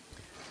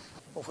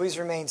Well, please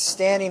remain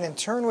standing and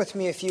turn with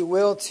me, if you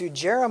will, to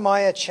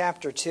Jeremiah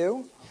chapter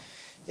 2.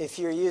 If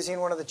you're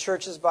using one of the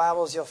church's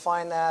Bibles, you'll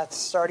find that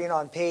starting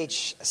on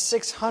page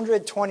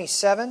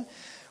 627.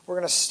 We're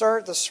going to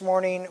start this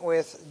morning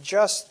with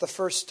just the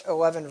first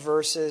 11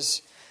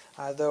 verses,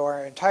 though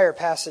our entire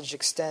passage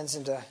extends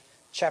into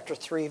chapter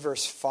 3,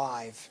 verse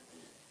 5.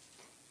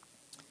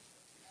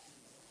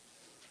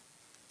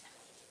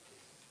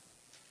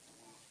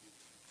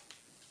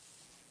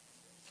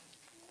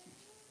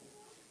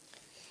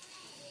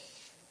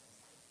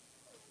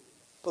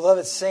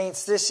 Beloved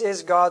saints, this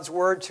is God's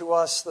word to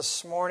us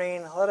this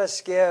morning. Let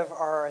us give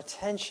our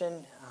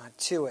attention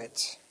to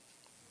it.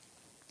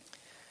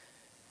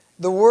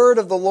 The word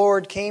of the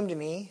Lord came to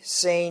me,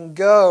 saying,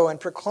 "Go and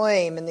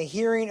proclaim in the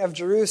hearing of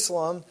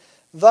Jerusalem,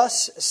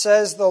 thus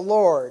says the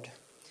Lord,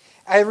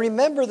 I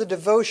remember the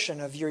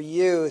devotion of your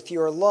youth,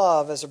 your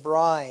love as a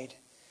bride,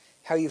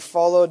 how you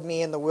followed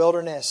me in the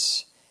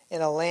wilderness,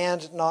 in a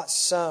land not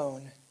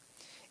sown.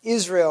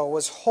 Israel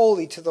was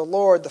holy to the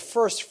Lord, the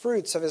first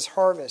fruits of his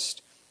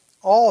harvest.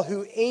 All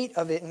who ate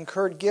of it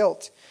incurred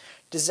guilt.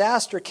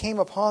 Disaster came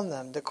upon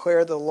them,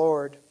 declared the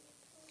Lord.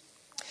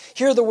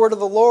 Hear the word of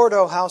the Lord,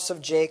 O house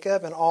of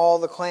Jacob, and all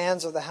the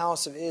clans of the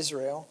house of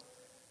Israel.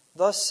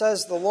 Thus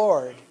says the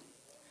Lord,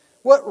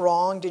 what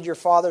wrong did your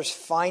fathers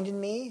find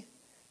in me,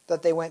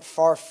 that they went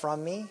far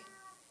from me,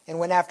 and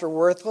went after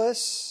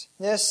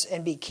worthlessness,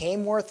 and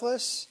became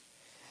worthless?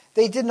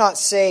 They did not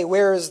say,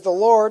 where is the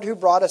Lord who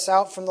brought us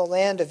out from the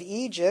land of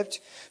Egypt,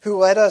 who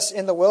led us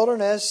in the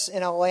wilderness,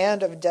 in a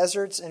land of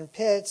deserts and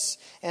pits,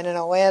 and in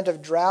a land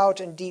of drought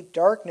and deep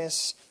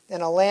darkness,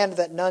 in a land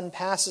that none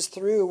passes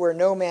through, where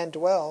no man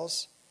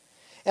dwells?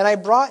 And I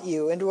brought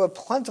you into a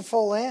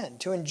plentiful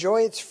land, to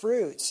enjoy its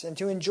fruits, and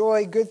to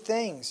enjoy good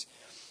things.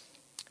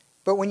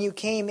 But when you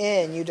came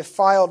in, you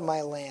defiled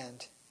my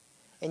land,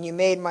 and you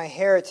made my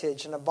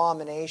heritage an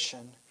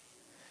abomination.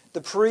 The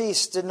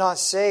priests did not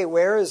say,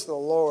 where is the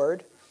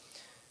Lord?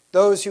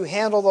 Those who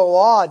handle the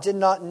law did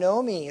not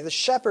know me. The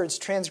shepherds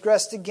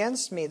transgressed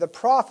against me. The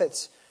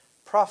prophets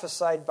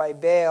prophesied by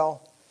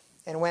Baal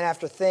and went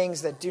after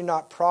things that do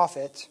not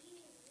profit.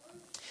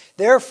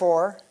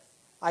 Therefore,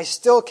 I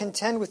still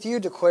contend with you,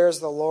 declares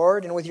the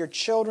Lord, and with your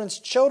children's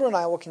children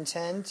I will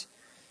contend.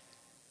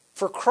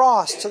 For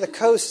cross to the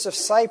coasts of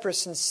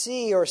Cyprus and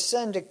see, or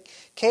send to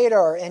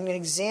Kedar and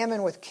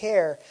examine with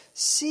care.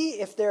 See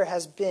if there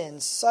has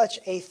been such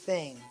a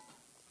thing.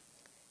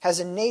 Has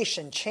a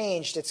nation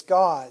changed its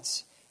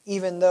gods,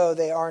 even though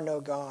they are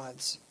no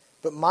gods?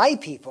 But my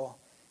people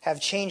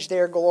have changed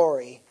their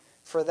glory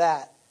for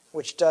that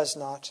which does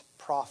not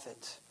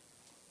profit."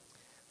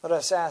 Let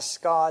us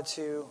ask God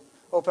to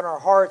open our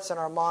hearts and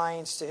our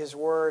minds to His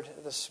word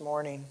this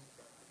morning.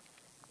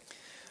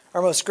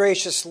 Our most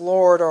gracious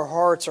Lord, our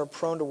hearts are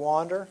prone to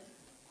wander.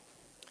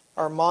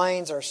 Our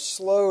minds are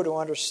slow to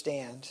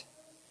understand.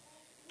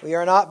 We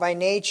are not by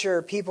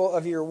nature people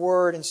of your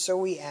word, and so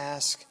we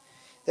ask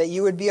that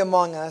you would be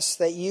among us,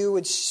 that you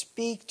would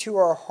speak to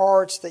our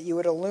hearts, that you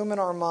would illumine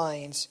our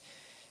minds.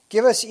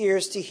 Give us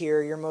ears to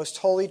hear your most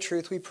holy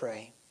truth, we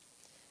pray.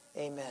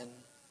 Amen.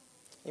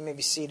 You may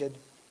be seated.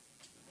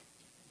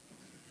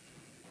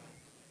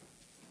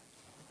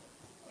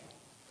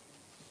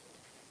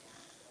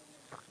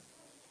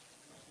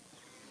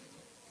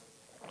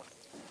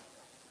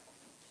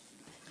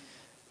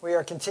 We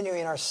are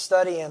continuing our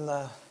study in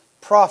the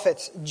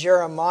prophet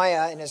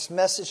Jeremiah and his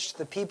message to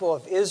the people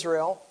of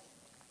Israel.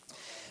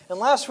 And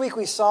last week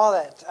we saw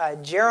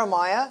that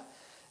Jeremiah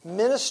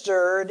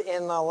ministered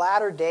in the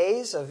latter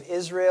days of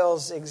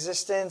Israel's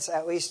existence,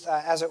 at least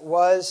as it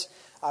was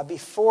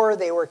before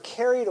they were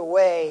carried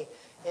away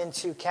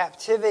into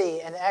captivity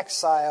and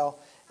exile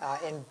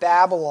in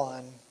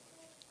Babylon.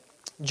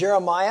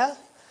 Jeremiah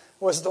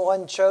was the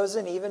one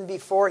chosen even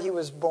before he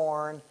was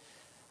born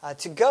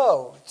to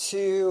go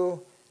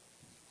to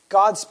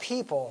God's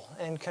people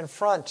and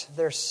confront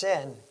their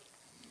sin.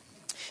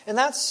 And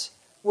that's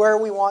where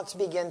we want to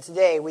begin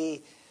today.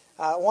 We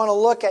want to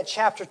look at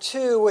chapter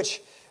 2,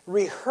 which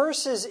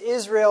rehearses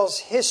Israel's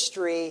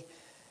history,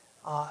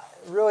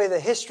 really the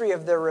history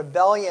of their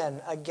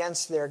rebellion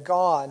against their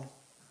God.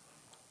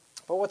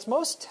 But what's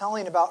most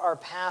telling about our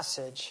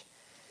passage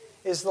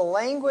is the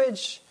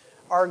language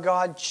our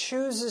God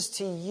chooses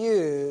to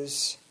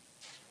use.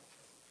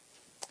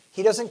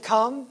 He doesn't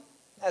come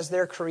as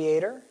their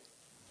creator.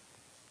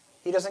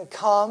 He doesn't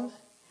come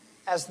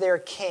as their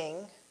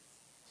king.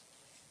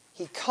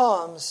 He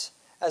comes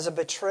as a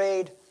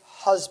betrayed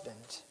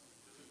husband.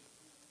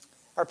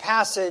 Our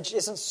passage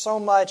isn't so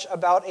much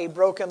about a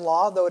broken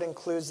law, though it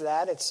includes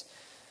that. It's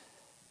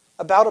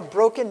about a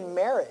broken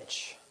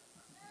marriage.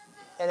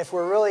 And if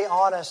we're really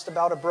honest,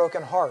 about a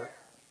broken heart.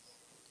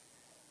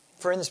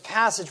 For in this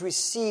passage we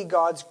see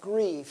God's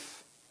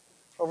grief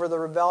over the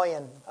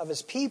rebellion of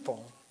His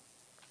people.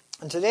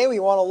 And today we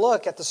want to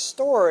look at the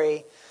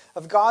story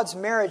of God's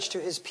marriage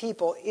to His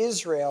people,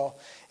 Israel.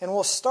 And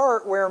we'll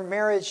start where their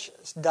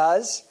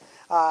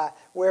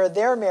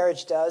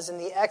marriage does, in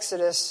the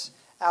Exodus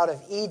out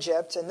of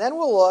Egypt. And then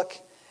we'll look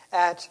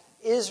at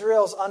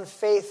Israel's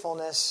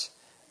unfaithfulness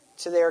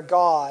to their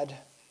God.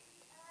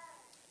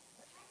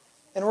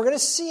 And we're going to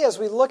see as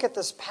we look at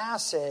this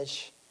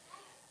passage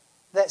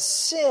that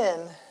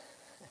sin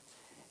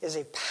is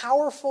a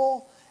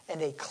powerful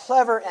and a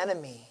clever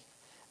enemy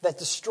that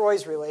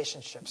destroys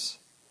relationships.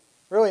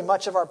 Really,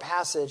 much of our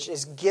passage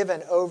is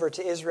given over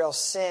to Israel's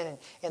sin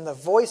and the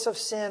voice of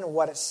sin,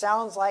 what it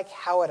sounds like,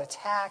 how it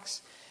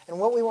attacks. And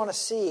what we want to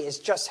see is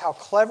just how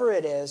clever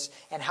it is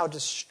and how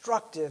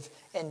destructive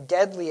and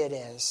deadly it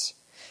is.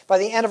 By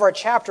the end of our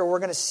chapter, we're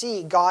going to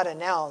see God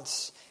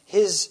announce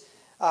his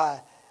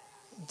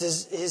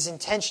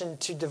intention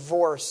to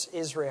divorce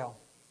Israel,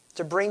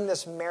 to bring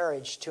this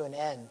marriage to an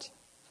end.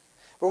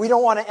 But we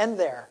don't want to end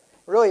there.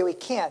 Really, we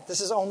can't.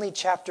 This is only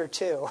chapter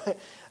 2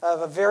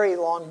 of a very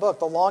long book,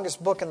 the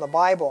longest book in the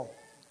Bible.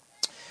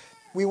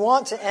 We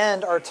want to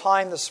end our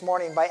time this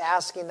morning by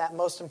asking that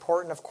most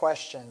important of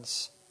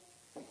questions.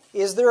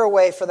 Is there a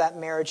way for that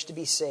marriage to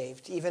be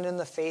saved, even in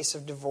the face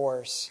of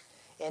divorce?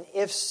 And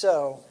if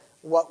so,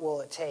 what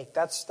will it take?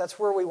 That's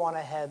where we want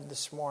to head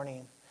this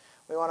morning.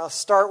 We want to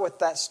start with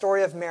that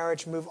story of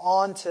marriage, move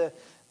on to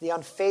the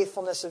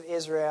unfaithfulness of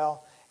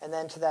Israel, and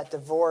then to that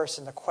divorce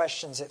and the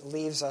questions it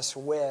leaves us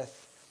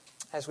with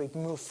as we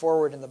move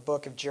forward in the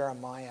book of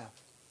Jeremiah.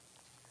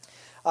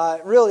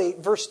 Really,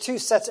 verse 2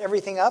 sets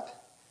everything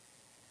up.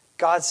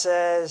 God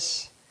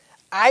says,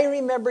 I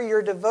remember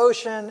your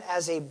devotion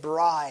as a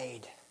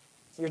bride.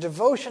 Your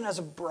devotion as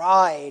a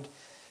bride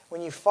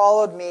when you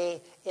followed me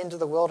into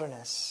the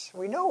wilderness.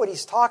 We know what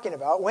he's talking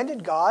about. When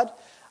did God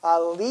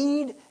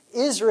lead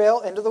Israel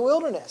into the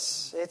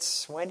wilderness?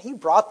 It's when he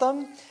brought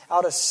them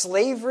out of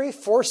slavery,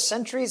 4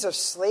 centuries of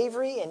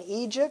slavery in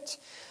Egypt.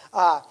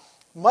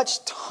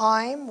 Much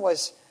time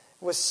was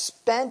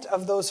spent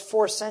of those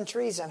 4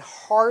 centuries in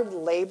hard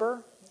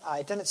labor.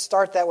 It didn't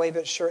start that way,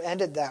 but sure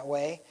ended that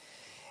way.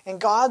 And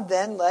God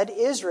then led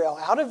Israel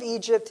out of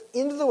Egypt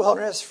into the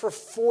wilderness for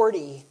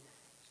 40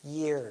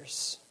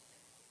 years.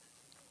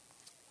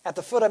 At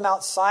the foot of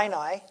Mount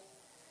Sinai,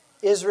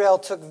 Israel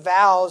took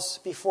vows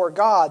before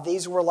God.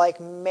 These were like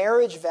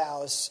marriage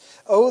vows,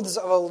 oaths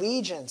of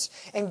allegiance.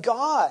 And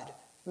God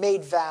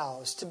made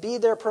vows to be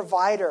their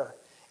provider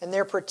and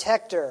their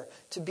protector,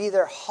 to be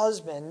their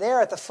husband.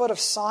 There at the foot of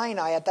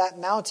Sinai, at that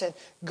mountain,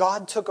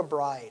 God took a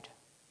bride.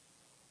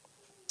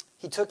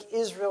 He took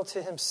Israel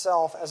to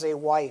himself as a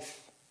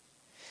wife.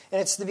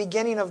 And it's the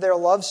beginning of their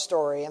love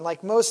story. And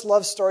like most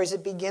love stories,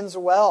 it begins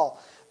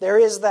well. There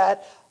is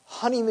that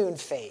honeymoon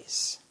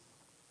phase.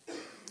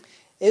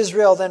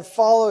 Israel then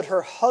followed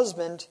her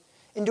husband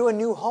into a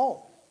new home,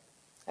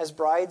 as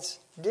brides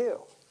do.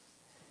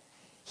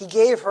 He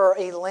gave her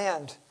a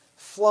land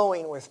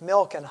flowing with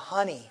milk and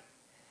honey.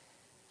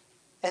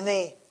 And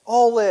they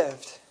all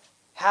lived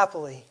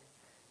happily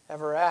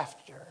ever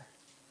after.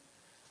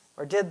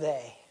 Or did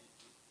they?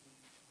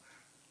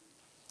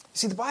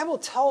 See, the Bible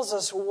tells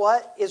us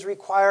what is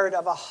required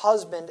of a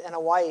husband and a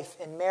wife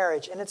in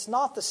marriage, and it's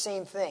not the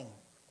same thing.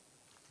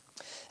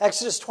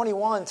 Exodus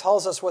 21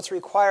 tells us what's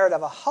required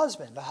of a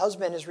husband. A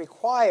husband is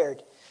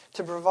required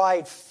to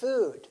provide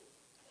food,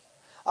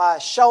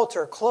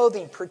 shelter,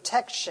 clothing,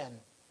 protection,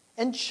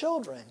 and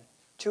children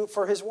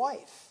for his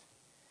wife.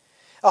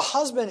 A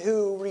husband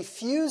who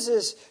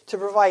refuses to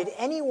provide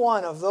any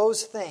one of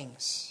those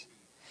things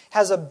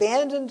has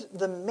abandoned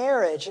the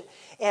marriage,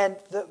 and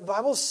the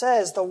Bible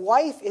says the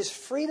wife is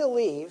free to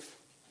leave,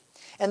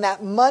 and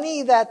that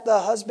money that the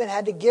husband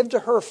had to give to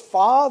her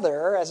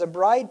father as a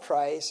bride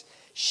price,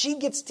 she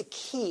gets to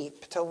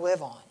keep to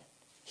live on.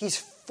 He's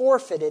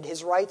forfeited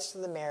his rights to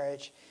the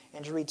marriage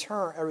and to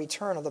a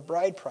return of the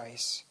bride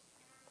price.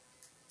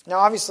 Now,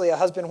 obviously, a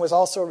husband was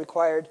also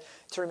required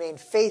to remain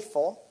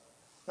faithful,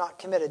 not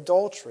commit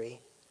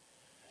adultery.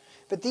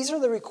 But these are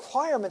the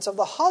requirements of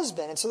the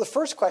husband. And so the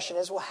first question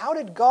is, well, how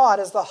did God,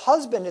 as the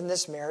husband in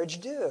this marriage,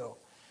 do?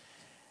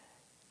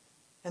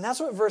 And that's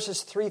what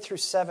verses 3 through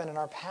 7 in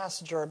our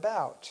passage are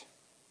about.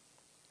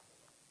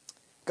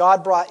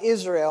 God brought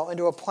Israel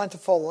into a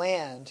plentiful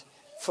land,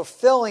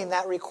 fulfilling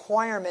that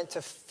requirement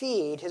to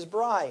feed his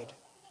bride.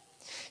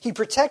 He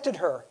protected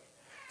her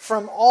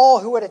from all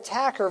who would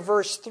attack her,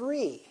 verse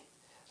 3.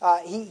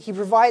 He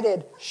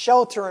provided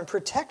shelter and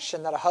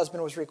protection that a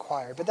husband was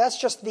required. But that's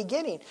just the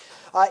beginning.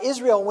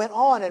 Israel went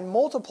on and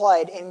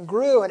multiplied and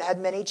grew and had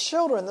many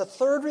children. The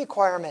third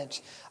requirement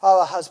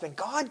of a husband,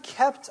 God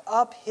kept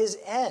up his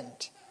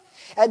end.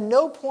 At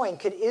no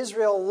point could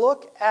Israel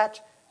look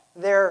at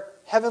their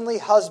heavenly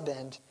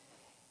husband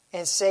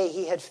and say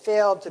he had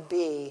failed to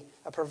be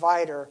a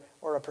provider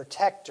or a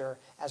protector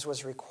as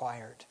was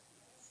required.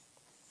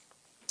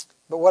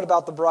 But what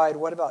about the bride?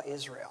 What about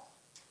Israel?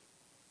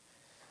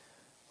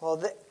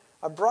 Well,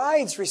 a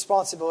bride's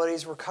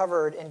responsibilities were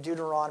covered in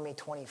Deuteronomy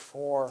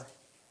 24,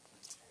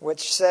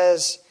 which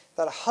says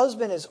that a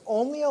husband is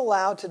only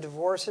allowed to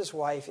divorce his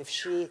wife if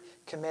she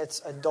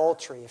commits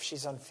adultery, if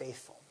she's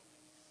unfaithful.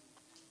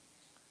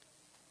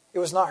 It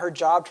was not her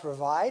job to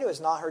provide, it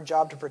was not her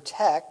job to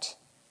protect,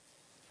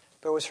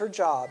 but it was her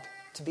job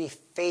to be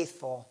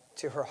faithful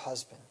to her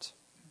husband.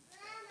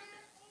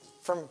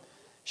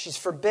 She's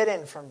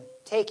forbidden from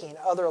taking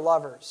other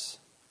lovers.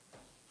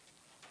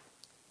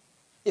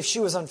 If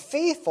she was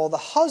unfaithful, the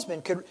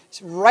husband could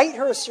write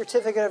her a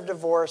certificate of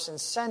divorce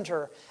and send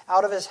her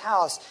out of his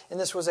house. And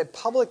this was a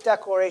public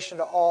declaration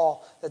to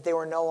all that they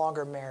were no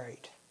longer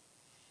married.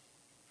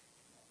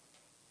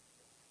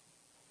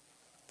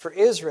 For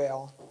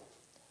Israel,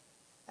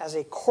 as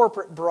a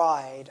corporate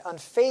bride,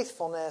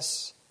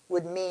 unfaithfulness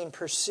would mean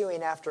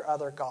pursuing after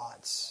other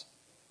gods,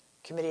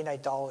 committing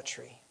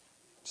idolatry,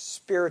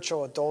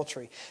 spiritual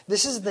adultery.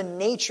 This is the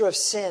nature of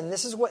sin.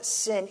 This is what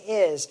sin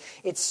is.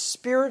 It's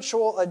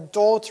spiritual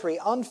adultery,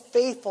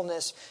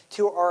 unfaithfulness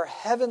to our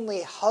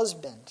heavenly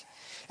husband.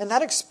 And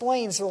that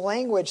explains the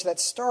language that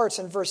starts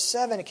in verse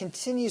 7 and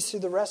continues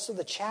through the rest of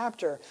the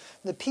chapter.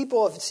 The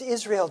people of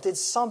Israel did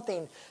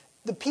something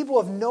the people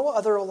of no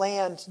other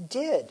land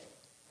did.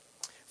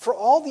 For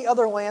all the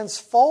other land's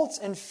faults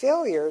and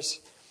failures,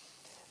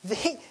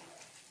 they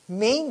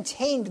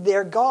maintained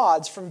their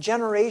gods from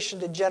generation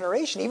to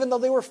generation, even though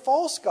they were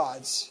false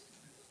gods.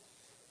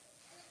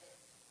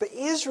 But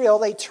Israel,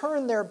 they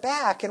turned their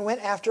back and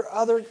went after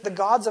the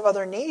gods of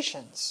other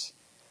nations.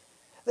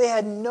 They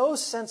had no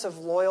sense of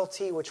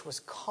loyalty, which was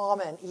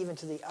common even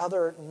to the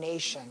other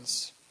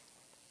nations.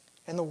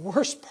 And the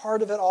worst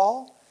part of it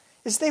all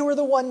is they were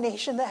the one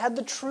nation that had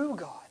the true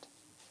God.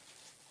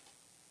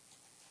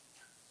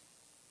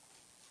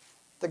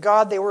 The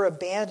God they were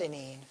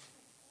abandoning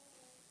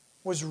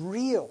was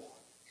real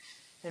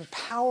and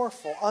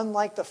powerful,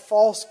 unlike the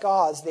false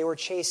gods they were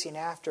chasing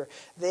after.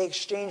 They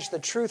exchanged the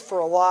truth for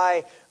a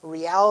lie,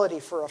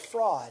 reality for a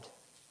fraud.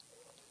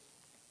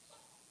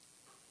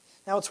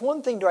 Now, it's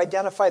one thing to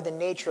identify the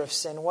nature of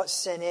sin, what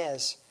sin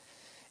is.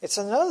 It's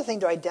another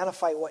thing to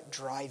identify what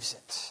drives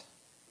it.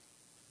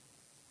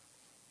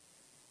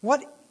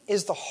 What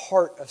is the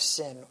heart of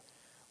sin?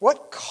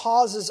 What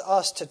causes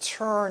us to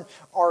turn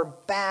our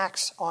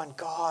backs on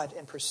God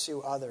and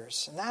pursue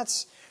others? And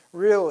that's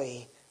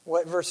really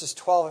what verses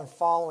 12 and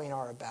following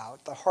are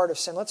about, the heart of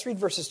sin. Let's read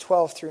verses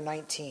 12 through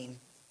 19.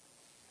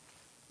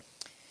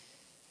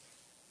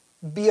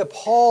 Be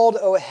appalled,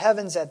 O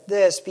heavens, at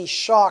this. Be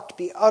shocked,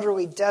 be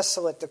utterly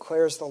desolate,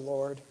 declares the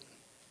Lord.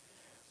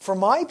 For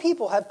my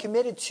people have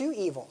committed two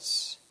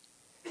evils.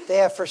 They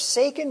have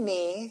forsaken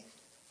me,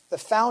 the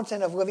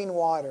fountain of living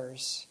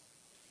waters,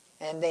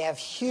 and they have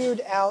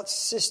hewed out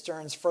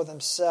cisterns for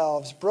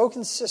themselves,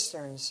 broken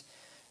cisterns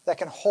that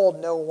can hold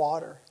no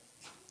water.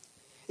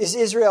 Is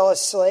Israel a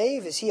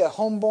slave? Is he a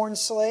homeborn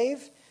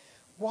slave?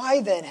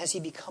 Why then has he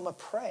become a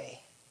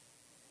prey?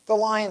 The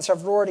lions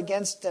have roared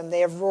against him. They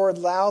have roared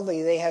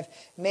loudly. They have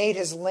made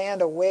his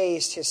land a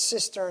waste. His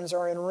cisterns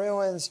are in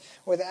ruins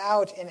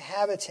without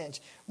inhabitant.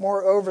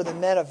 Moreover, the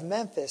men of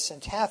Memphis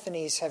and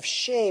Taphanes have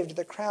shaved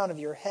the crown of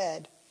your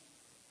head.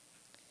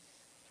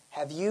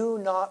 Have you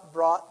not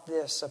brought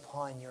this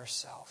upon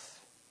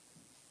yourself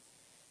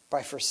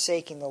by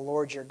forsaking the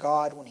Lord your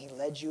God when he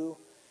led you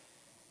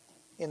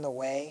in the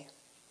way?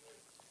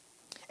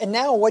 And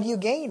now, what do you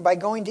gain by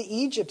going to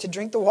Egypt to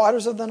drink the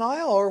waters of the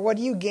Nile? Or what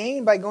do you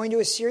gain by going to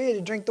Assyria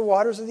to drink the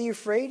waters of the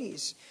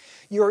Euphrates?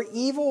 Your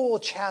evil will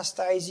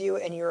chastise you,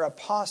 and your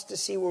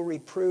apostasy will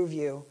reprove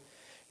you.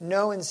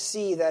 Know and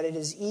see that it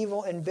is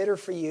evil and bitter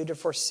for you to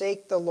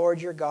forsake the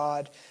Lord your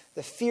God.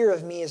 The fear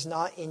of me is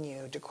not in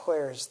you,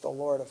 declares the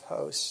Lord of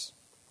hosts.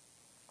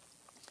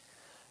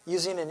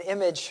 Using an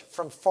image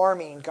from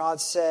farming, God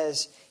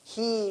says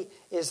he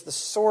is the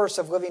source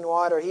of living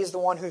water. He's the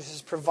one who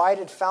has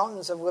provided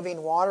fountains of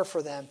living water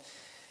for them.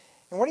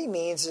 And what he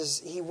means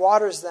is he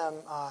waters them.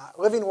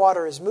 Living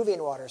water is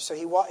moving water. So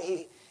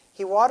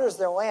he waters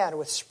their land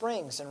with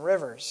springs and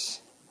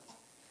rivers.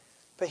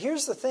 But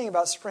here's the thing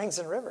about springs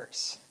and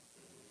rivers.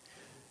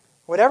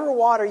 Whatever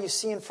water you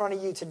see in front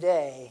of you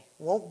today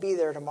won't be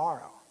there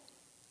tomorrow.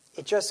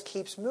 It just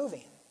keeps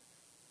moving.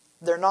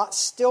 They're not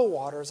still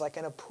waters like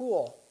in a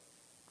pool.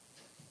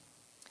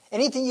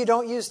 Anything you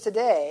don't use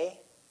today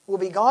will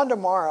be gone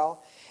tomorrow,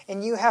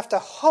 and you have to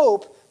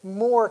hope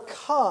more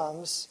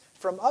comes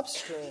from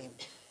upstream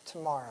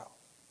tomorrow.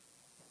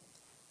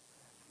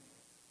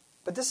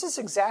 But this is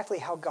exactly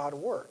how God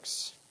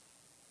works.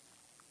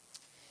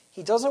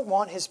 He doesn't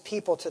want his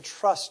people to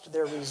trust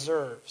their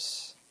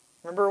reserves.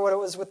 Remember what it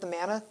was with the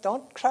manna?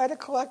 Don't try to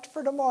collect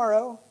for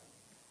tomorrow.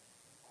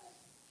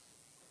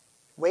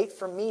 Wait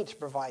for me to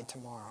provide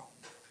tomorrow.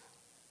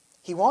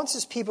 He wants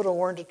his people to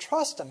learn to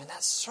trust him, and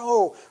that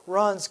so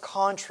runs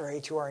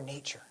contrary to our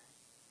nature.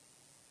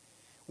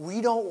 We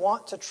don't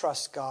want to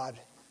trust God.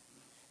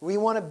 We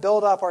want to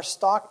build up our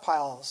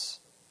stockpiles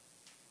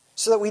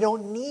so that we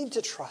don't need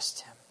to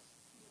trust him.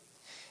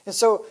 And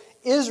so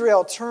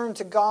Israel turned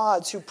to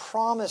gods who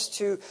promised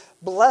to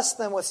bless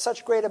them with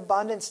such great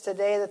abundance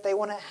today that they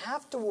wouldn't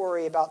have to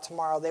worry about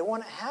tomorrow. They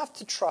wouldn't have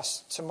to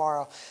trust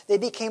tomorrow. They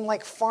became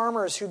like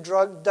farmers who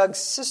dug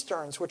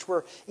cisterns, which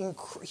were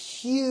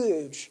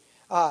huge,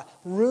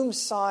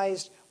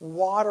 room-sized,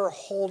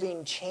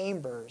 water-holding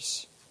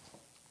chambers.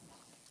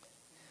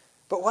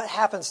 But what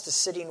happens to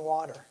sitting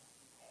water?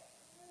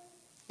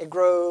 It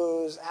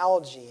grows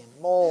algae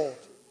and mold.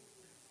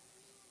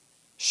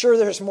 Sure,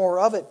 there's more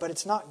of it, but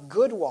it's not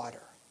good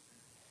water.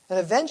 And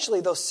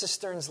eventually those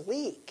cisterns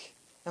leak.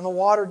 and the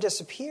water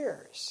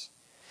disappears.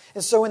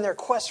 And so in their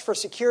quest for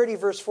security,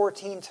 verse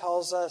 14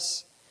 tells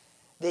us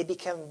they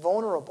become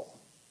vulnerable.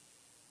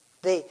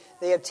 They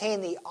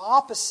obtain the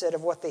opposite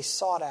of what they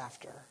sought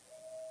after.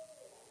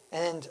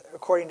 And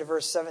according to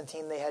verse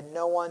 17, they had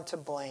no one to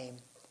blame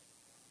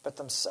but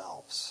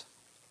themselves.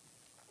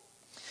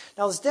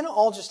 Now, this didn't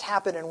all just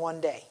happen in one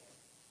day.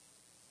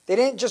 They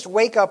didn't just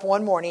wake up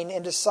one morning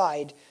and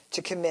decide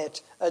to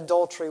commit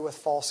adultery with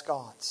false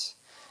gods.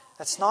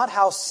 That's not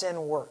how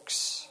sin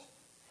works.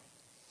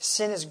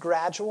 Sin is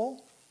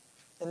gradual,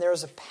 and there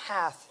is a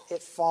path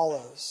it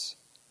follows.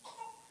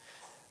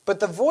 But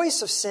the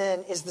voice of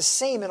sin is the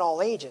same in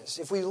all ages.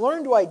 If we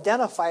learn to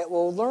identify it,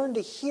 we'll learn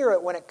to hear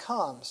it when it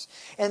comes.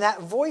 And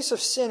that voice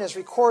of sin is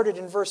recorded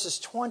in verses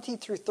 20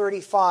 through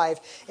 35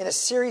 in a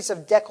series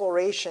of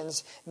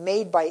declarations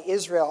made by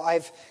Israel.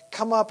 I've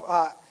come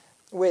up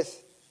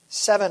with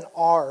 7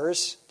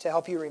 R's to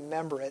help you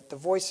remember it. The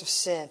voice of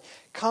sin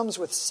comes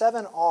with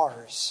 7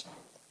 R's.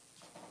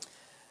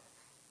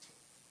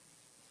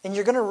 And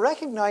you're going to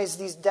recognize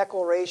these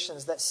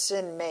declarations that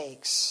sin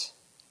makes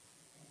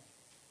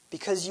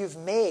because you've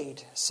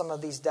made some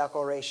of these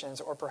declarations,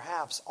 or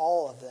perhaps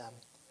all of them,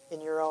 in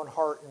your own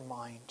heart and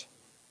mind.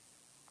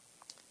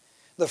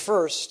 The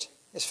first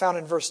is found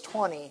in verse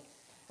 20.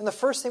 And the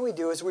first thing we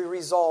do is we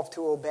resolve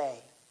to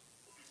obey.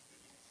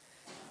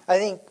 I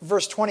think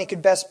verse 20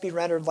 could best be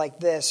rendered like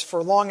this.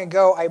 For long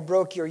ago I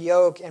broke your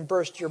yoke and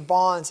burst your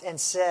bonds and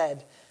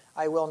said,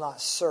 I will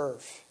not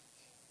serve.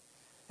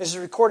 This is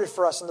recorded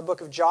for us in the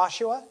book of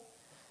Joshua,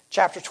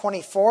 chapter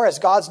 24. As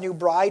God's new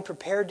bride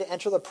prepared to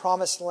enter the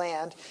promised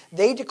land,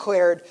 they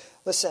declared,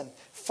 listen,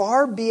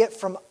 far be it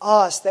from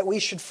us that we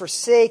should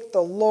forsake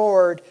the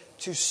Lord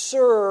to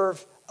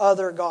serve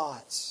other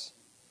gods.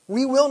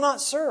 We will not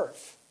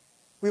serve.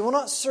 We will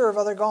not serve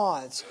other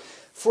gods.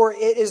 For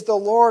it is the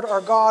Lord our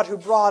God who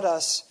brought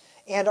us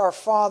and our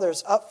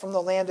fathers up from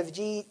the land of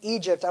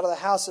Egypt out of the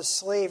house of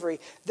slavery.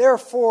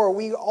 Therefore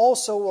we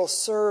also will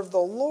serve the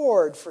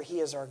Lord, for he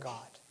is our God.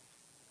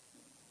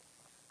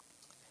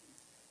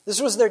 This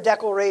was their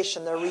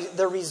declaration,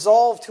 their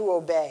resolve to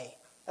obey.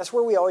 That's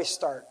where we always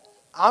start.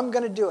 I'm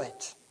going to do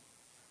it.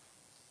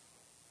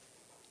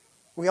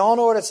 We all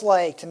know what it's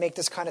like to make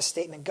this kind of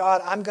statement.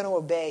 God, I'm going to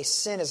obey.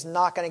 Sin is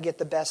not going to get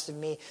the best of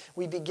me.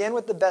 We begin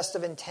with the best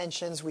of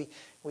intentions. We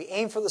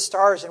aim for the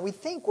stars, and we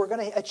think we're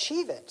going to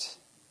achieve it.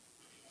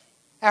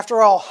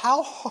 After all,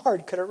 how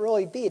hard could it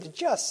really be to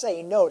just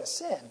say no to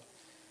sin?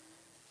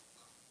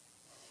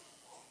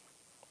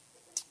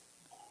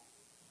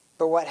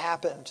 But what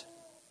happened?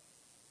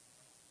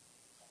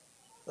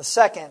 The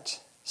second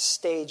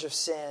stage of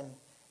sin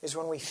is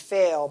when we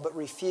fail but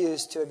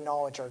refuse to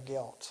acknowledge our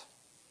guilt.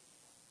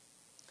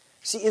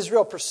 See,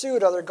 Israel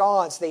pursued other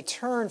gods. They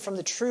turned from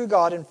the true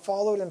God and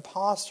followed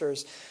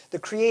impostors, the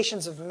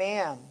creations of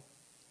man.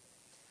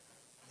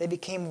 They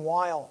became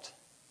wild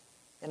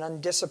and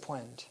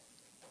undisciplined.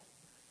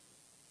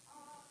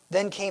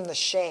 Then came the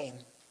shame.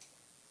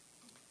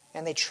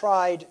 And they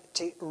tried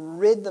to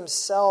rid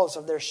themselves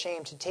of their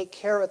shame, to take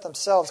care of it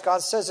themselves.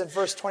 God says in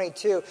verse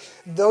 22,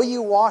 though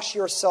you wash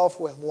yourself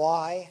with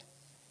lye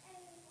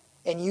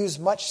and use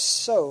much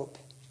soap,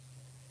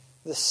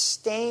 the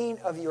stain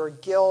of your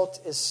guilt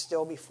is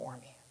still before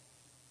me.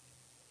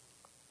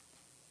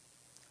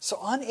 So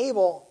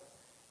unable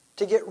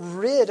to get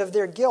rid of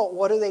their guilt,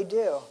 what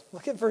do?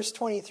 Look at verse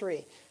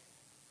 23.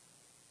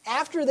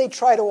 After they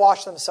try to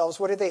wash themselves,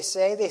 what do they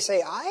say? They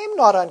say, I am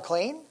not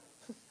unclean.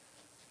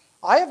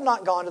 I have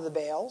not gone to the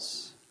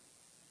Baals.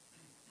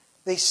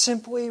 They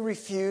simply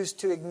refuse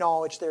to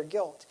acknowledge their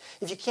guilt.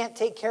 If you can't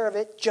take care of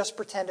it, just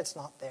pretend it's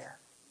not there.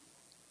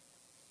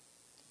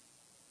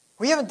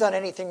 We haven't done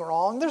anything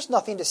wrong. There's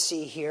nothing to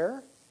see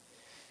here.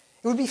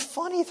 It would be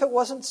funny if it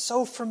wasn't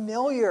so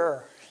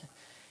familiar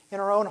in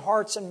our own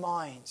hearts and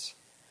minds.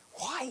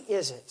 Why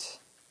is it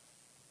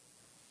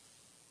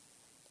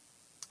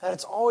that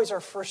it's always our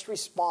first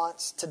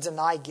response to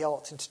deny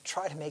guilt and to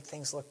try to make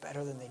things look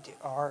better than they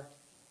are?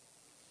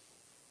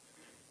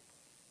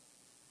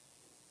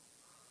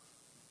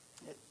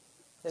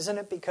 Isn't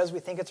it because we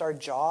think it's our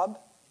job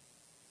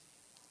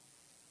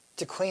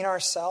to clean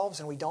ourselves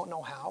and we don't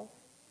know how?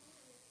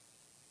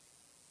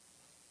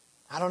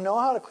 I don't know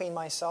how to clean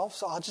myself,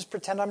 so I'll just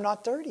pretend I'm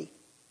not dirty.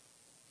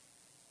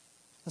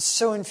 And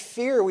so in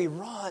fear we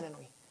run and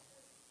we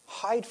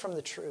hide from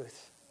the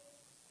truth.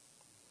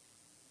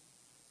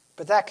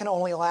 But that can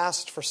only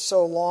last for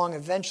so long.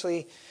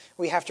 Eventually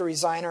we have to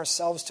resign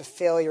ourselves to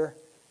failure,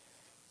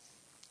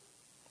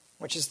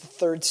 which is the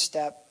third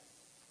step.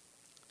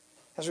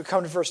 As we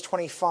come to verse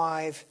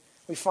 25,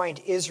 we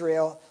find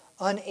Israel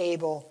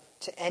unable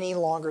to any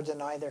longer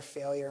deny their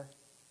failure.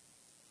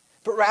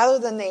 But rather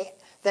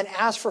than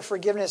ask for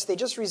forgiveness, they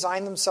just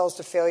resign themselves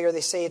to failure. They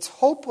say, it's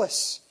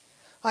hopeless.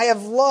 I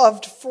have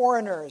loved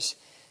foreigners,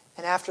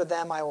 and after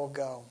them I will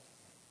go.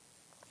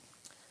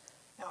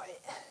 Now,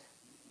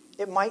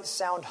 it might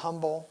sound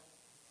humble.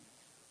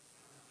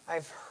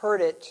 I've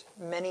heard it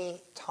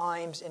many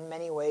times in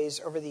many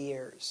ways over the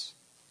years.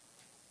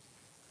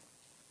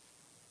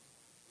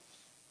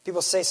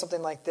 People say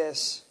something like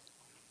this: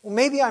 well,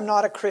 maybe I'm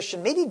not a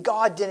Christian. Maybe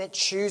God didn't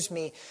choose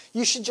me.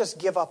 You should just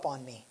give up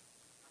on me.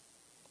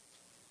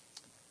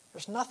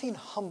 There's nothing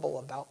humble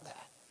about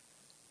that.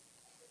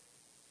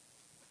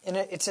 And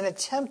it's an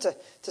attempt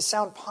to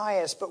sound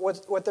pious, but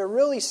what they're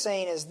really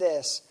saying is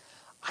this: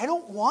 I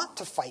don't want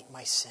to fight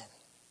my sin.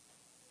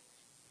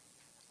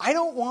 I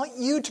don't want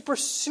you to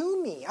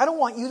pursue me. I don't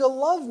want you to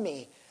love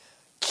me.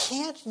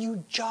 Can't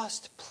you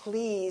just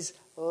please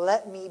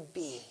let me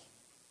be?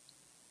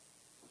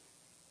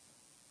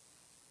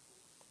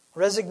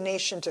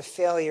 Resignation to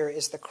failure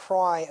is the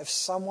cry of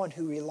someone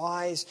who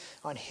relies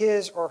on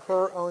his or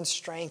her own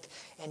strength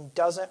and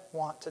doesn't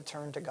want to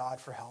turn to God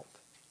for help.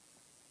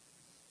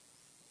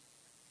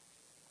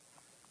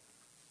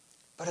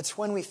 But it's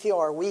when we feel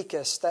our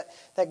weakest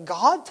that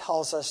God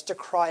tells us to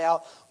cry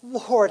out,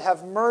 Lord,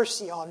 have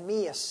mercy on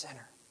me, a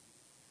sinner.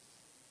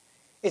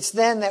 It's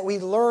then that we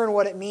learn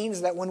what it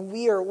means that when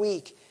we are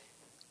weak,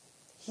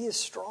 He is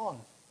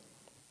strong.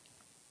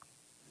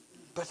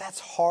 But that's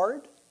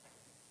hard.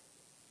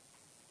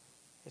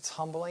 It's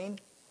humbling.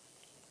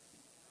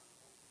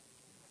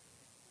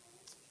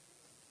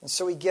 And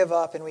so we give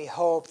up and we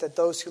hope that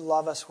those who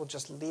love us will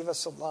just leave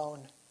us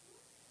alone.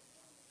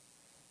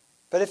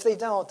 But if they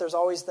don't, there's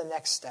always the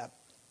next step.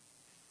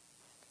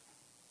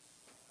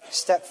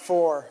 Step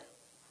 4,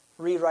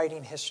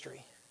 rewriting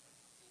history.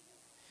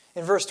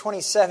 In verse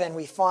 27,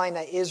 we find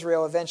that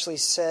Israel eventually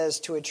says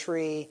to a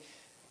tree,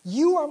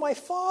 "You are my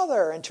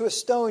father," and to a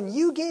stone,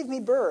 "You gave me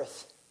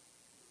birth."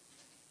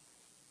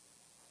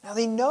 Now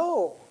they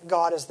know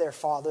God is their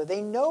father.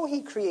 They know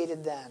He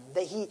created them,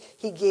 that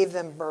He gave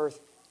them birth.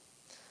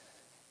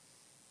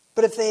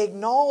 But if they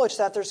acknowledge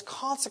that, there's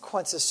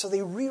consequences, so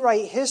they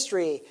rewrite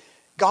history.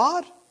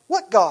 God?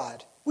 What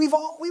God? We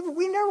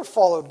never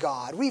followed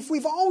God.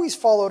 We've always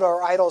followed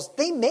our idols.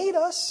 They made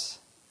us.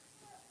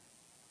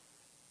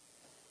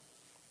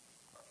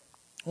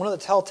 One of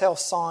the telltale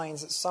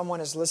signs that someone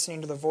is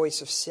listening to the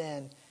voice of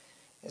sin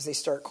is they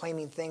start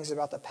claiming things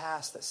about the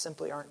past that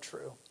simply aren't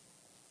true.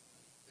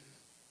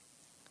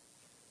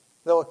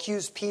 They'll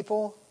accuse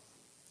people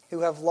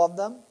who have loved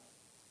them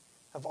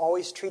of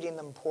always treating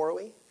them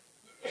poorly.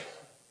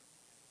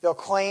 They'll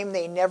claim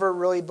they never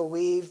really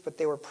believed, but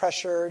they were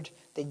pressured.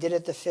 They did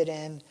it to fit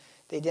in.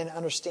 They didn't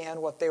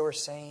understand what they were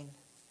saying.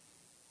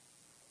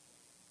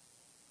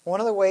 One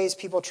of the ways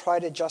people try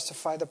to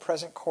justify the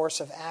present course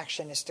of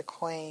action is to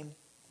claim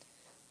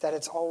that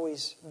it's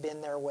always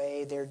been their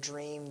way, their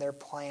dream, their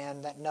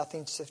plan, that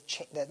nothing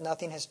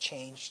has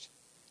changed.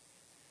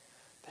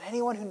 But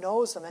anyone who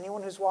knows them,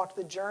 anyone who's walked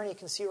the journey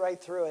can see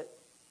right through it.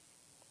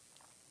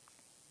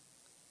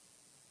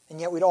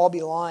 And yet we'd all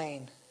be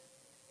lying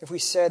if we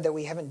said that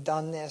we haven't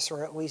done this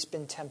or at least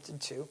been tempted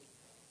to.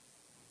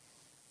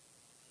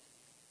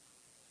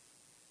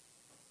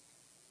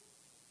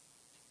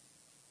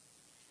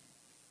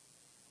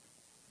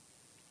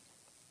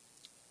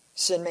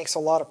 Sin makes a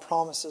lot of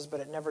promises,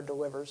 but it never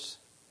delivers.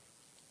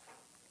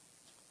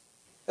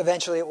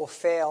 Eventually it will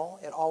fail.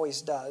 It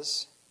always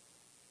does.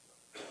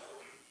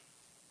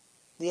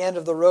 The end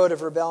of the road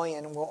of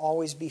rebellion will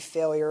always be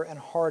failure and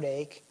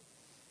heartache.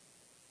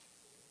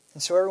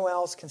 And so everyone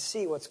else can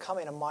see what's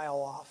coming a mile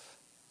off.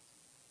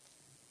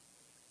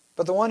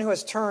 But the one who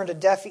has turned a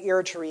deaf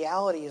ear to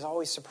reality is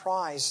always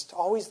surprised,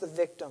 always the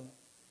victim.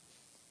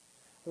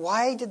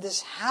 Why did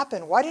this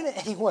happen? Why didn't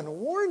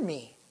anyone warn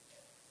me?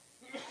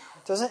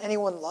 Doesn't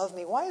anyone love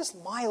me? Why is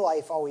my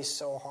life always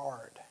so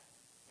hard?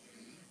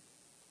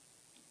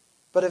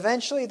 But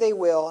eventually they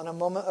will, in a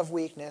moment of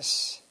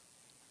weakness,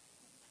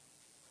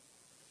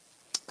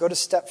 go to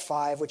step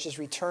 5, which is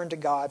return to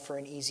God for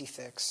an easy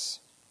fix.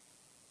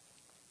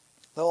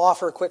 They'll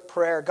offer a quick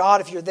prayer.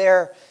 God, if you're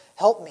there,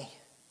 help me.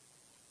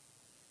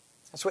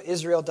 That's what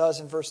Israel does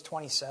in verse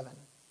 27.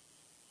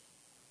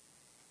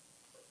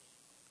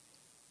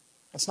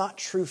 It's not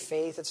true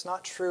faith. It's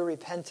not true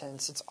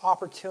repentance. It's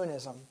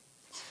opportunism.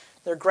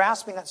 They're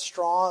grasping at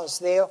straws.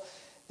 They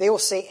will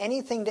say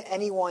anything to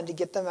anyone to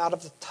get them out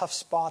of the tough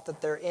spot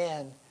that they're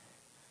in.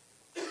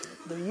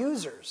 They're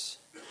users.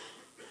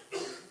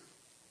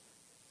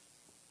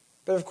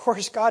 But of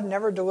course, God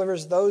never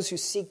delivers those who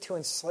seek to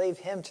enslave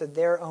Him to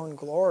their own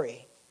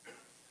glory.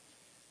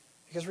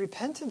 Because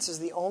repentance is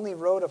the only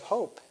road of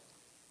hope.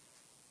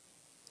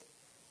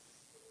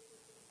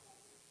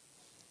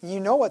 You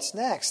know what's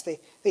next.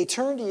 They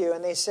turn to you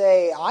and they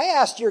say, I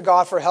asked your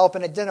God for help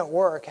and it didn't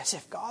work, as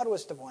if God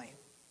was to blame.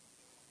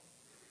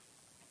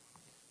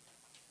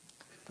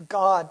 But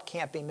God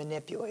can't be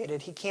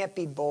manipulated. He can't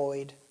be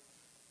bullied.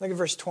 Look at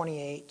verse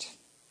 28.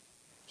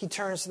 He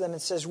turns to them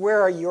and says,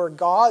 where are your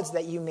gods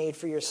that you made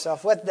for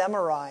yourself? Let them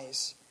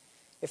arise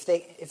if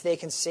they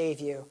can save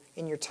you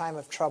in your time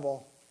of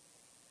trouble.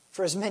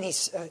 For as many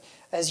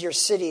as your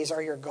cities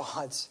are your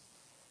gods.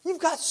 You've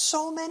got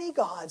so many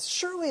gods.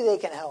 Surely they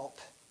can help.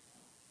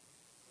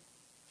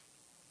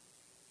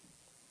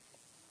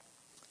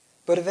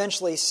 But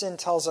eventually sin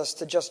tells us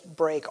to just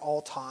break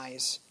all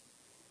ties.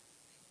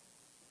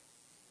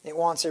 It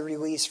wants a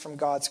release from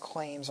God's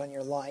claims on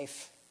your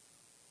life.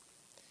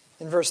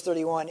 In verse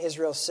 31,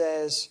 Israel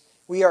says,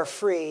 "We are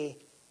free,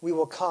 we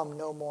will come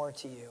no more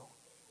to you."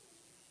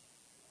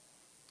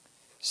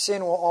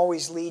 Sin will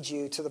always lead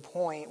you to the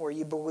point where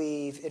you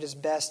believe it is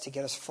best to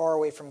get as far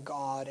away from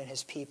God and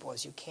His people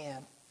as you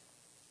can.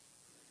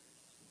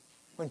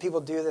 When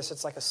people do this,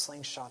 it's like a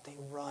slingshot. They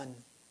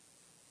run.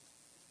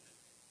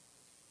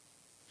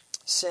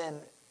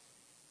 Sin,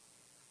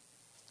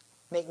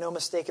 make no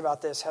mistake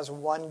about this, has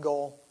one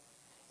goal.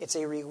 It's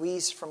a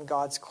release from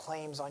God's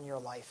claims on your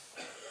life.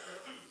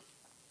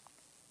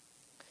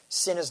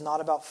 Sin is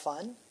not about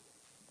fun.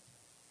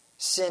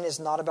 Sin is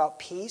not about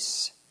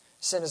peace.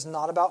 Sin is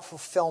not about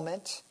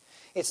fulfillment.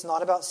 It's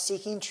not about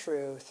seeking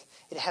truth.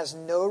 It has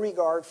no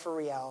regard for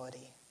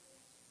reality.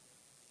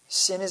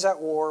 Sin is at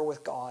war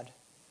with God.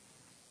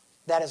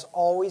 That is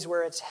always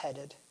where it's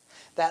headed.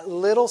 That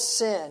little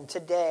sin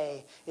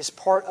today is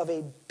part of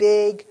a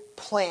big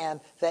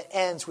plan that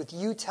ends with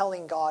you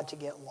telling God to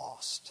get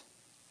lost.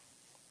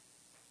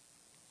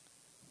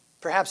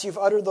 Perhaps you've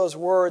uttered those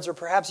words, or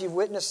perhaps you've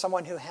witnessed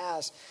someone who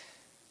has.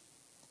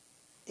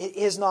 It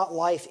is not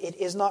life. It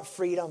is not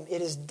freedom.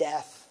 It is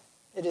death.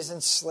 It is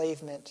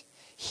enslavement.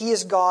 He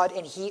is God,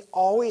 and He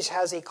always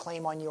has a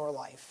claim on your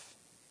life.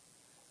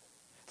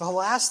 The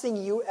last thing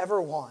you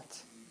ever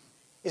want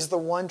is the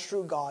one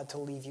true God to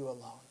leave you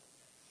alone.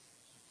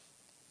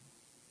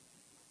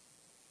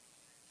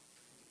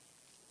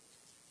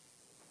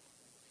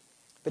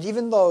 But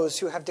even those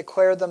who have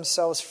declared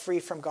themselves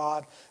free from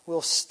God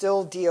will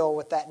still deal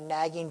with that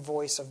nagging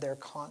voice of their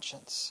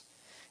conscience.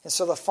 And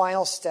so the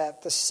final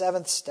step, the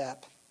seventh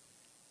step,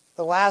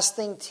 the last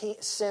thing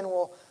sin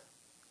will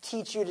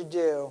teach you to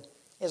do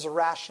is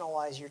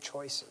rationalize your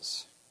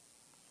choices.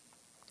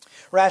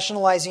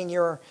 Rationalizing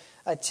your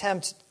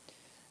attempt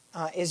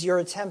is your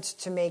attempt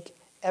to make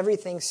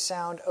everything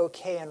sound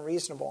okay and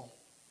reasonable.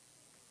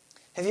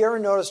 Have you ever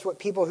noticed what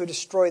people who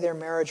destroy their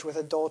marriage with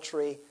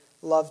adultery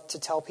love to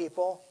tell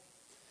people?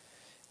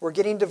 We're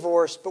getting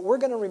divorced, but we're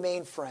going to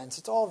remain friends.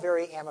 It's all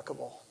very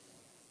amicable.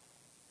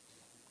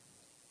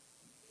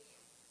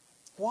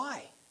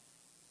 Why?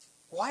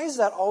 Why is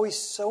that always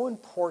so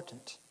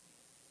important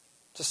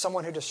to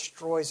someone who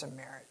destroys a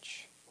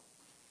marriage?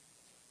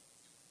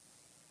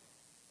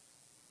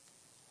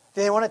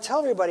 They want to tell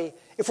everybody,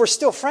 if we're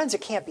still friends,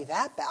 it can't be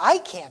that bad. I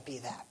can't be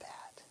that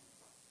bad.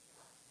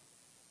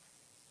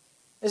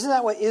 Isn't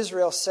that what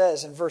Israel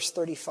says in verse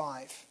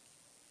 35?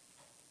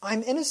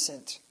 I'm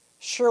innocent.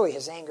 Surely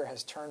His anger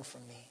has turned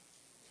from me.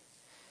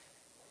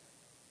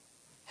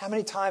 How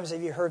many times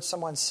have you heard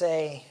someone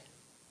say,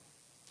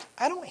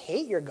 I don't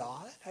hate your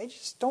God. I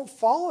just don't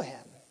follow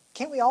Him.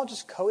 Can't we all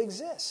just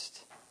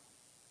coexist?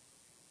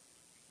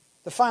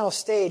 The final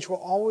stage will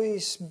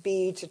always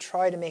be to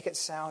try to make it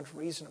sound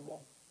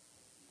reasonable.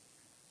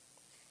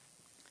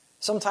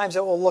 Sometimes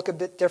it will look a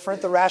bit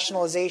different. The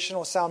rationalization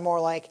will sound more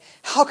like,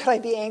 how could I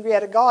be angry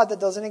at a God that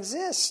doesn't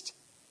exist?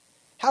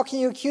 How can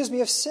you accuse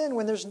me of sin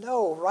when there's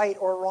no right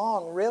or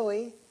wrong,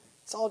 really?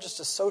 It's all just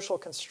a social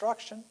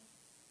construction.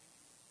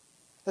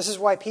 This is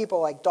why people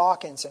like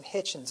Dawkins and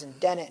Hitchens and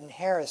Dennett and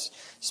Harris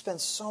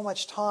spend so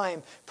much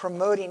time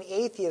promoting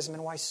atheism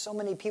and why so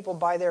many people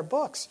buy their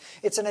books.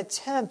 It's an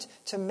attempt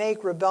to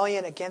make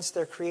rebellion against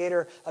their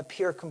Creator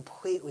appear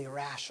completely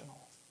rational.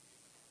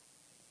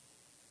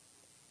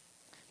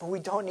 But we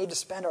don't need to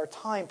spend our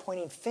time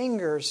pointing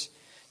fingers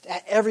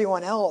at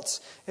everyone else.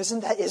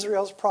 Isn't that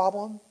Israel's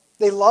problem?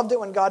 They loved it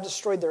when God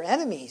destroyed their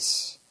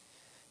enemies,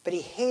 but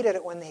He hated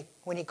it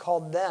when He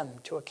called them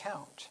to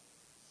account.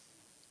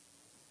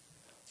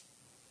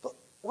 But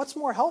what's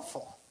more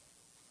helpful?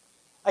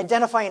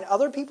 Identifying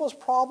other people's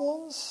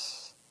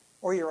problems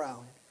or your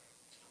own?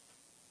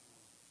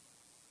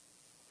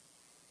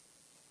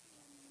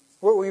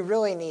 What we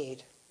really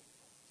need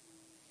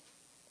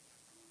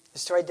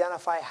is to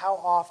identify how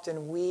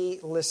often we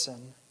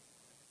listen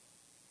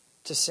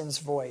to sin's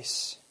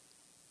voice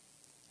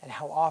and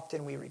how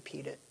often we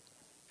repeat it.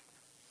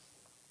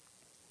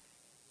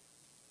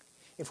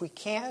 If we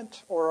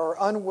can't or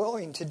are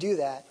unwilling to do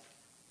that,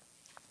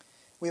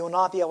 we will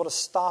not be able to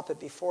stop it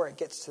before it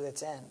gets to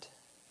its end.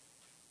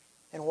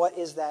 And what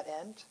is that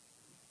end?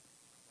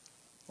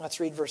 Let's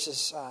read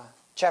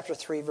chapter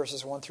 3,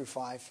 verses 1 through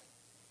 5.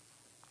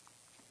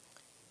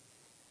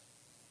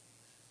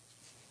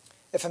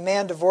 If a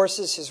man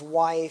divorces his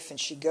wife and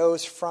she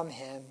goes from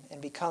him and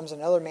becomes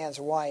another man's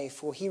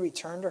wife, will he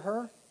return to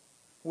her?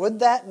 Would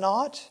that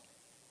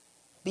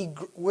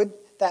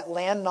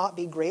land not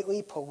be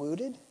greatly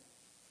polluted?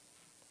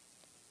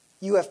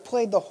 You have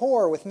played the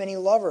whore with many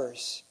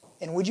lovers,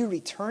 and would you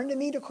return to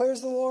me,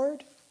 declares the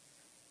Lord?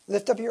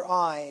 Lift up your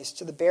eyes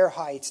to the bare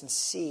heights and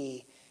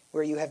see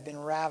where you have been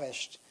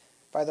ravished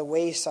by the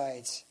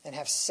waysides and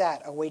have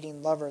sat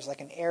awaiting lovers like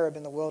an Arab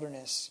in the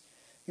wilderness.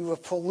 You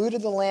have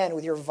polluted the land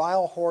with your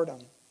vile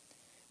whoredom.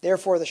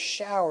 Therefore the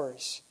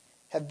showers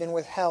have been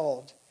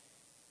withheld,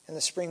 and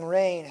the spring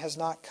rain has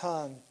not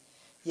come.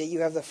 Yet you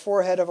have the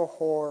forehead of a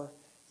whore.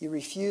 You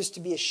refuse to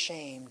be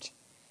ashamed.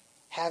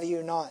 Have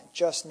you not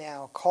just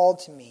now called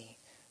to me,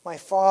 my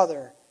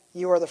father,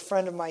 You are the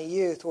friend of my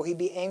youth. Will he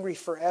be angry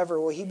forever?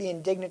 Will he be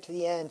indignant to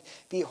the end?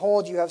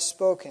 Behold, you have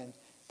spoken,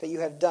 but you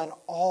have done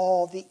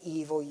all the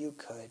evil you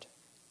could.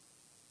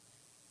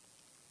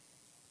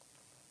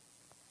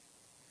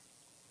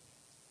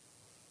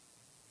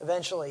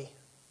 Eventually,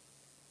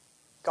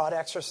 God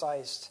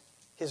exercised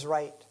his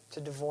right to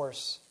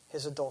divorce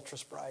his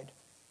adulterous bride.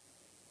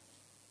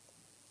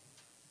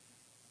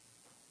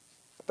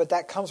 But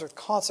that comes with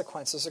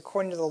consequences.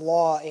 According to the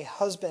law, a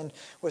husband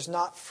was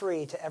not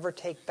free to ever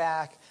take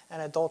back an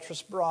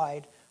adulterous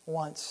bride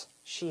once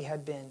she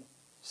had been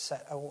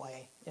set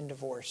away in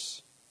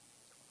divorce.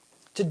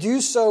 To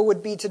do so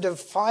would be to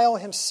defile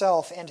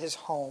himself and his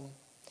home.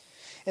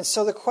 And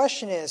so the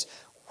question is,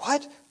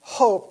 what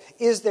hope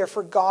is there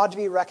for God to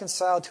be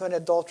reconciled to an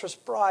adulterous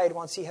bride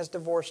once he has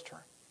divorced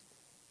her?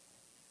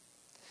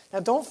 Now,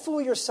 don't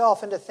fool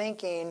yourself into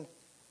thinking,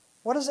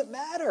 what does it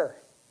matter?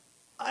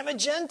 I'm a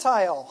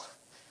Gentile.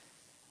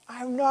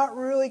 I'm not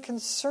really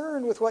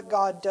concerned with what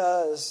God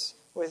does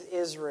with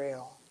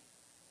Israel.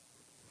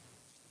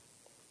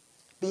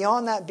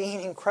 Beyond that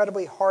being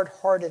incredibly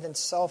hard-hearted and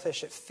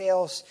selfish, it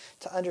fails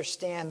to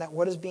understand that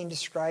what is being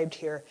described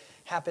here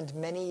happened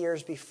many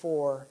years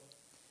before,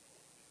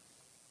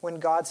 when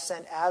God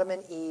sent Adam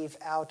and Eve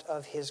out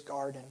of his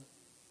garden.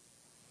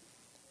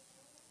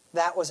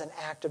 That was an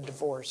act of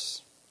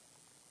divorce.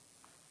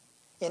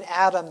 In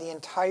Adam, the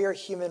entire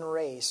human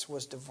race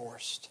was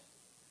divorced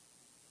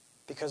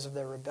because of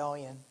their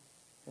rebellion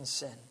and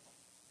sin.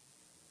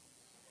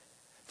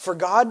 For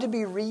God to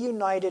be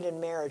reunited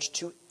in marriage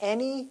to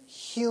any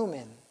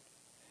human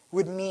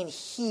would mean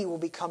he will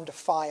become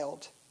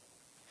defiled.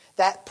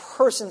 That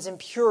person's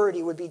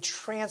impurity would be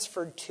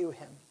transferred to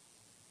him.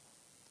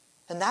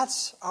 And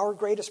that's our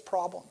greatest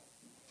problem.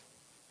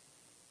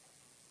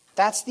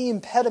 That's the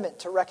impediment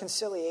to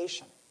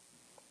reconciliation.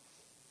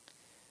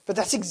 But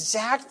that's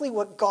exactly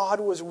what God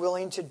was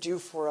willing to do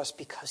for us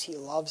because he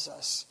loves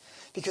us.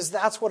 Because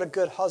that's what a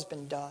good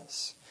husband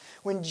does.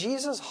 When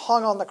Jesus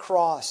hung on the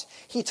cross,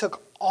 he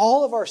took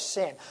all of our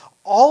sin,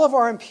 all of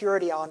our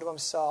impurity onto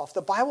himself.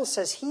 The Bible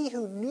says he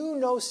who knew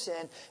no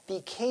sin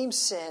became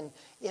sin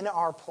in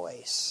our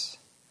place,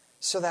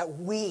 so that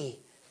we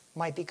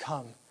might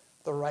become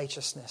the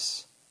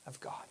righteousness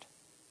of God.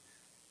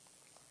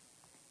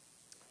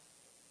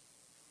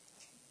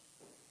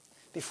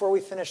 Before we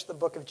finish the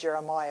book of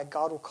Jeremiah,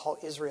 God will call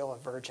Israel a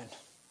virgin.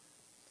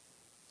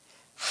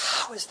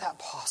 How is that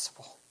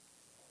possible?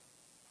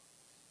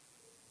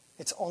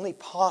 It's only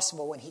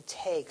possible when he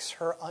takes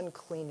her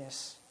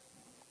uncleanness,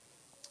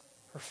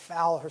 her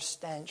foul, her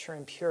stench, her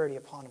impurity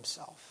upon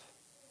himself.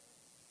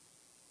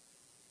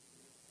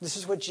 This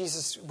is what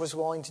Jesus was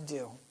willing to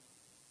do.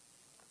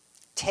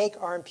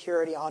 Take our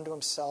impurity onto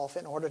himself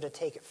in order to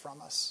take it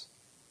from us.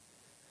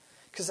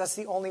 Because that's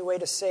the only way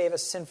to save a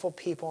sinful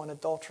people and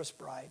adulterous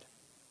bride.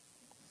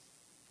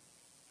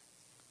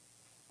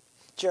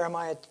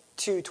 Jeremiah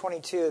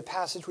 2:22, the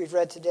passage we've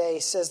read today,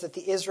 says that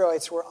the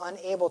Israelites were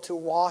unable to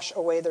wash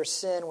away their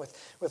sin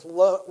with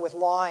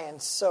lye and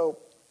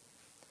soap.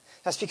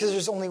 That's because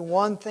there's only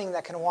one thing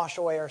that can wash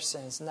away our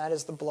sins, and that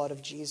is the blood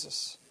of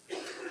Jesus.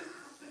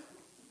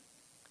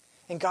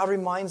 And God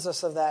reminds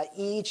us of that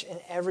each and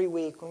every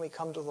week when we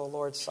come to the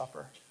Lord's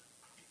Supper.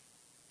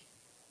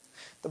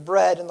 The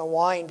bread and the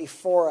wine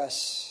before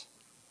us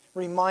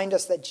remind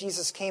us that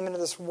Jesus came into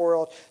this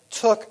world,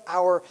 took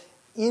our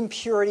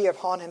impurity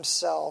upon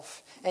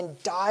himself,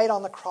 and died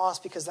on the cross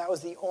because that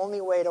was the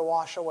only way to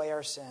wash away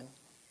our sin.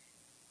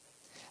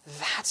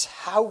 That's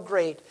how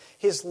great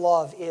his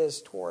love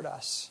is toward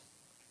us.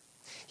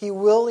 He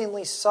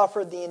willingly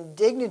suffered the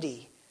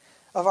indignity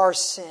of our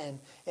sin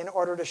in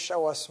order to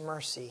show us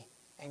mercy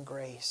and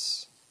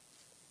grace.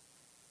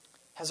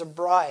 Has a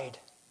bride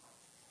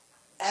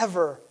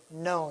ever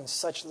known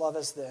such love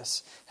as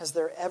this? Has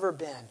there ever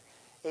been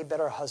a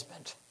better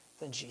husband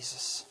than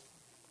Jesus?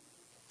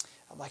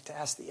 I'd like to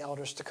ask the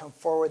elders to come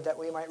forward that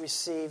we might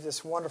receive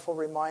this wonderful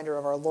reminder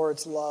of our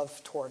Lord's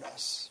love toward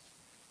us.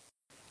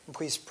 And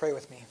please pray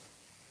with me.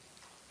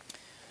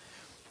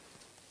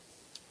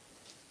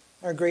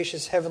 Our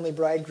gracious heavenly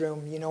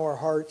bridegroom, you know our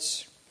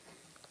hearts.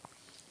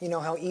 You know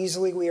how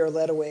easily we are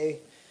led away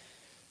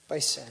by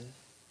sin.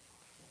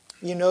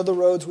 You know the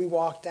roads we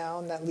walk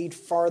down that lead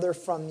farther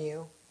from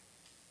you.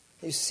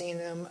 You've seen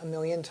them a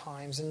million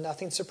times, and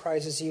nothing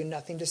surprises you,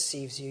 nothing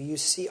deceives you. You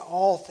see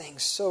all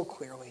things so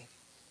clearly.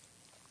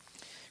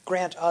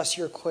 Grant us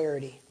your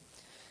clarity.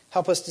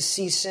 Help us to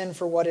see sin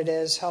for what it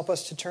is. Help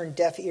us to turn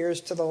deaf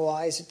ears to the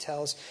lies it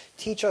tells.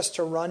 Teach us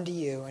to run to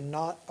you and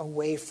not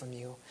away from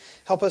you.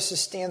 Help us to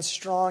stand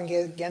strong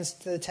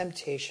against the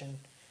temptation.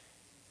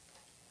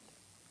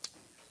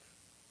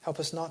 Help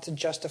us not to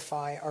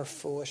justify our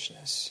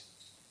foolishness.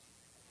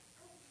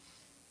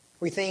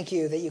 We thank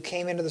you that you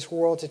came into this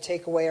world to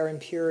take away our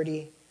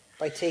impurity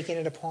by taking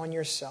it upon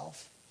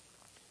yourself.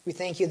 We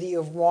thank you that you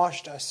have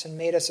washed us and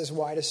made us as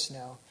white as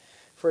snow.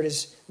 For it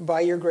is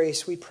by your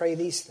grace we pray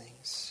these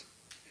things.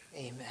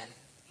 Amen.